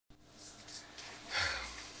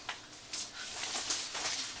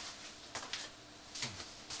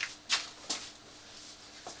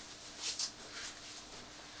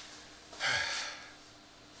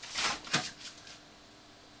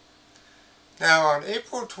Now, on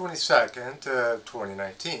April 22nd of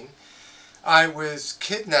 2019, I was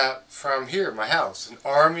kidnapped from here, my house. An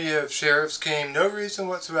army of sheriffs came, no reason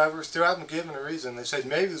whatsoever, still haven't given a reason. They said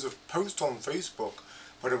maybe there's a post on Facebook,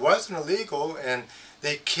 but it wasn't illegal, and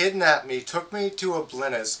they kidnapped me, took me to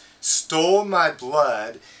oblenness, stole my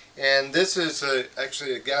blood, and this is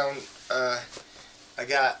actually a gown I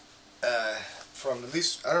got from at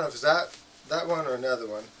least, I don't know if it's that one or another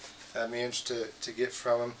one I managed to get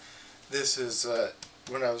from them. This is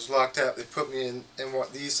when I was locked out, they put me in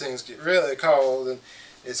what these things get really cold, and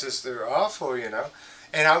it's just, they're awful, you know.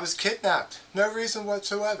 And I was kidnapped, no reason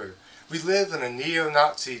whatsoever. We live in a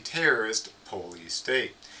neo-Nazi terrorist police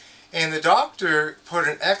state. And the doctor put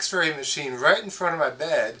an x-ray machine right in front of my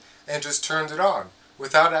bed and just turned it on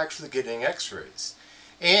without actually getting x-rays.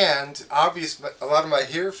 And obviously a lot of my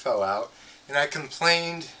hair fell out, and I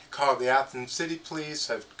complained, called the Athens City Police,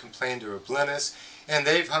 I've complained to oblenness, and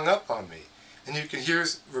they've hung up on me. And you can hear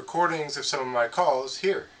recordings of some of my calls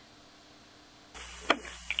here.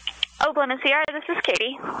 Oblenness here, this is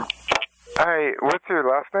Katie. Hi, what's your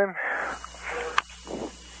last name?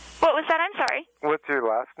 What was that? I'm sorry. What's your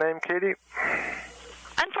last name, Katie?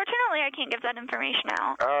 Unfortunately, I can't give that information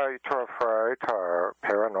out. Oh, you're afraid of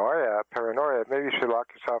paranoia. Maybe you should lock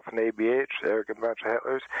yourself in ABH, arrogant bunch of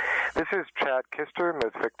Hitlers. This is Chad Kister,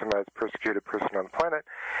 most victimized, persecuted person on the planet.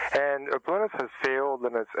 And oblenness has failed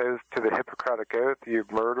in its oath to the Hippocratic Oath.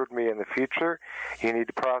 You've murdered me in the future. You need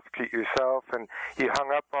to prosecute yourself. And you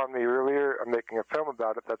hung up on me earlier. I'm making a film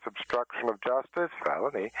about it. That's obstruction of justice,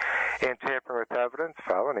 felony. And tampering with evidence,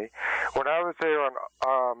 felony. When I was there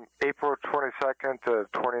on April 22nd of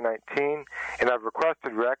 2019, and I've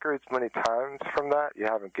requested records many times from that. You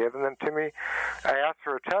haven't given them to me. I asked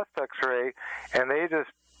for a chest x-ray, and they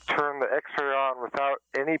just turned the x-ray on without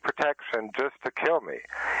any protection just to kill me.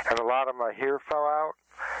 And a lot of my hair fell out,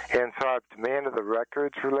 and so I've demanded the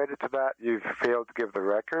records related to that. You've failed to give the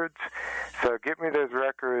records. So give me those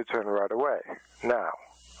records and right away. Now.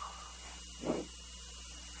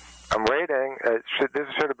 I'm waiting. This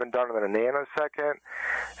should have been done in a nanosecond.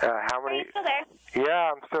 How many? Are you still there?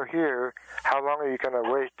 Yeah, I'm still here. How long are you going to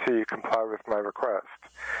wait till you comply with my request,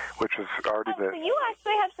 which is already So you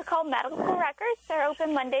actually have to call medical records. They're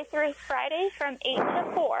open Monday through Friday from 8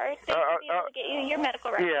 to 4. So you should be able to get you your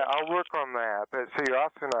medical records. Yeah, I'll work on that. But so you're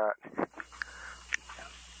also not.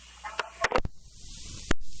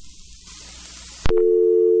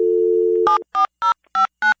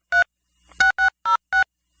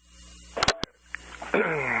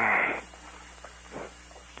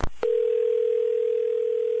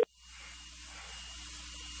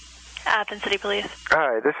 Athens City Police.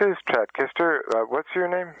 Hi, this is Chad Kister. What's your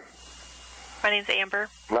name? My name's Amber.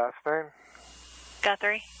 Last name?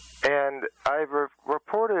 Guthrie. And I've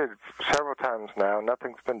reported several times now.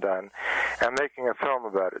 Nothing's been done. I'm making a film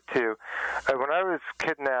about it, too. When I was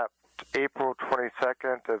kidnapped April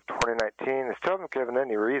 22nd of 2019, they still haven't given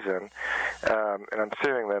any reason, and I'm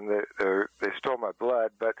suing them. They stole my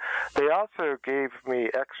blood, but they also gave me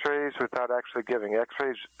x-rays without actually giving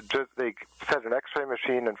x-rays. Just they set an x-ray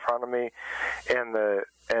machine in front of me in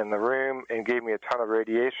the room and gave me a ton of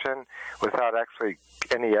radiation without actually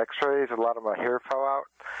any x-rays. A lot of my hair fell out,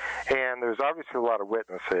 and there's obviously a lot of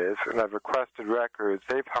witnesses, and I've requested records.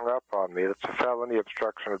 They've hung up on me. That's a felony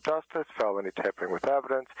obstruction of justice, felony tampering with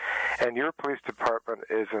evidence, and your police department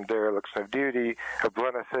is in dereliction of duty.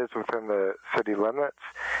 Oblenness is within the city limits,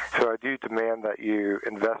 so I do demand that you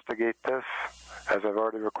investigate this, as I've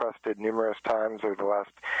already requested numerous times over the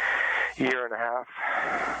last year and a half,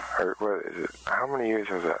 or what is it? How many years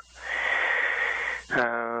is it?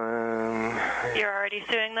 You're already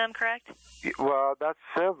suing them, correct? Well, that's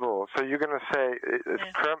civil. So you're going to say it's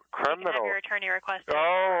criminal. You can have your attorney request it.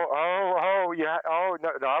 Yeah. Oh, no,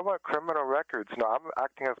 I want criminal records. No, I'm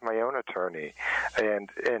acting as my own attorney. And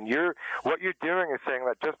what you're doing is saying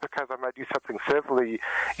that just because I might do something civilly,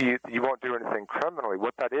 you won't do anything criminally.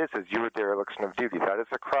 What that is you're a dereliction of duty. That is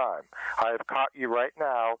a crime. I have caught you right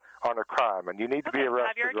now on a crime, and you need to be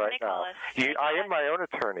arrested right now. I am my own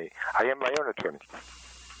attorney.